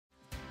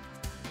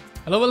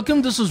Hello,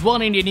 welcome. This is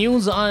One India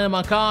News. I am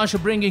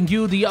Akash bringing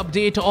you the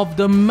update of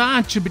the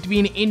match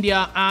between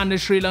India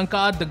and Sri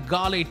Lanka, the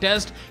Galle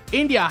test.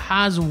 India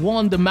has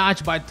won the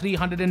match by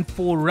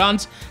 304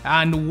 runs,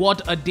 and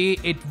what a day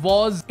it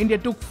was. India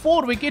took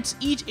 4 wickets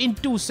each in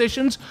 2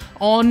 sessions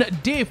on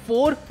day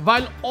 4,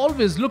 while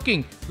always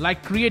looking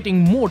like creating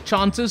more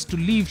chances to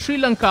leave Sri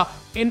Lanka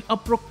in a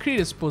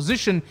precarious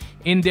position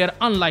in their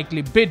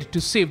unlikely bid to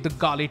save the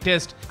Galle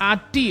test.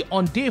 At tea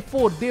on day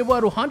 4, they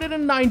were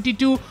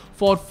 192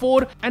 for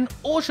 4, an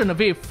ocean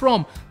away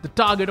from the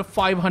target of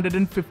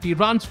 550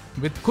 runs,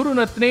 with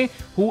Karunaratne,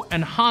 who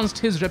enhanced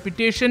his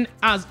reputation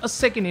as a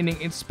second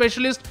innings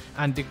specialist,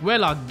 and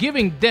Galle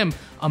giving them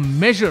a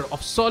measure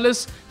of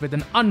solace with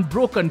an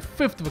unbroken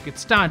 5th wicket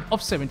stand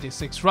of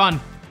 76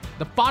 runs.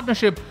 The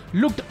partnership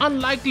looked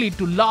unlikely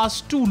to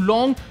last too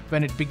long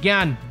when it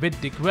began, with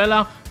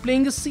Galle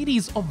playing a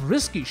series of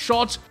risky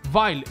shots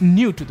while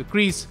new to the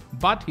crease.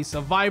 But he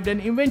survived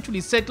and eventually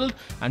settled,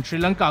 and Sri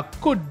Lanka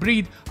could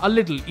breathe a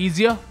little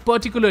easier,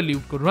 particularly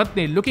with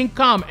Karunaratne looking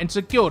calm and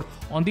secure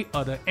on the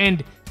other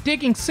end,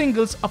 taking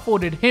singles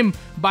afforded him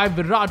by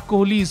Virat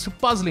Kohli's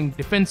puzzling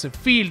defensive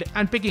field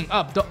and picking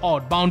up the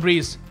odd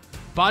boundaries.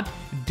 But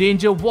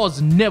danger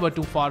was never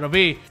too far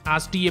away.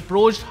 As tea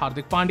approached,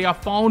 Hardik Pandya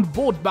found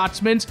both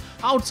batsmen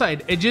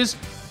outside edges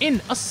in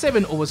a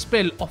 7-over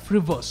spell of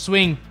reverse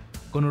swing.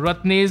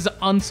 Karunaratne's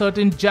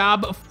uncertain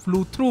jab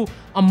flew through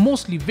a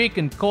mostly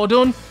vacant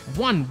cordon,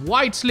 one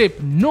wide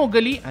slip, no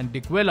gully, and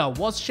Galle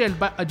was shelled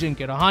by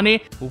Ajinkya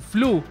Rahane, who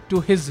flew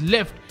to his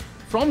left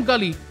from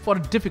gully for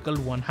a difficult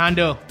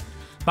one-hander.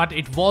 But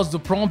it was the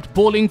prompt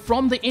bowling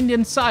from the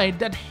Indian side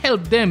that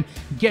helped them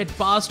get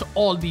past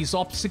all these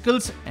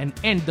obstacles and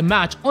end the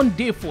match on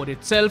day 4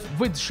 itself,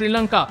 with Sri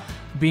Lanka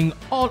being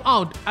all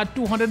out at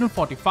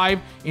 245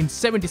 in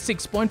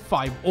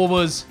 76.5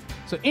 overs.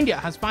 So India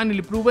has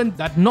finally proven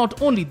that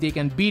not only they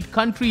can beat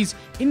countries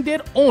in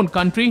their own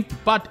country,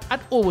 but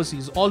at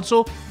overseas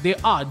also they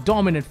are a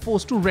dominant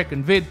force to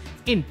reckon with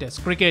in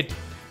Test cricket.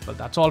 Well,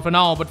 that's all for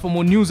now, but for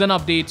more news and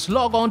updates,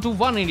 log on to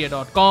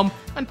oneindia.com,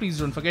 and please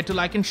don't forget to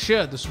like and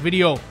share this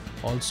video.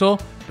 Also,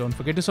 don't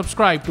forget to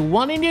subscribe to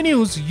One India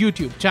News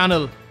YouTube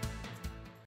channel.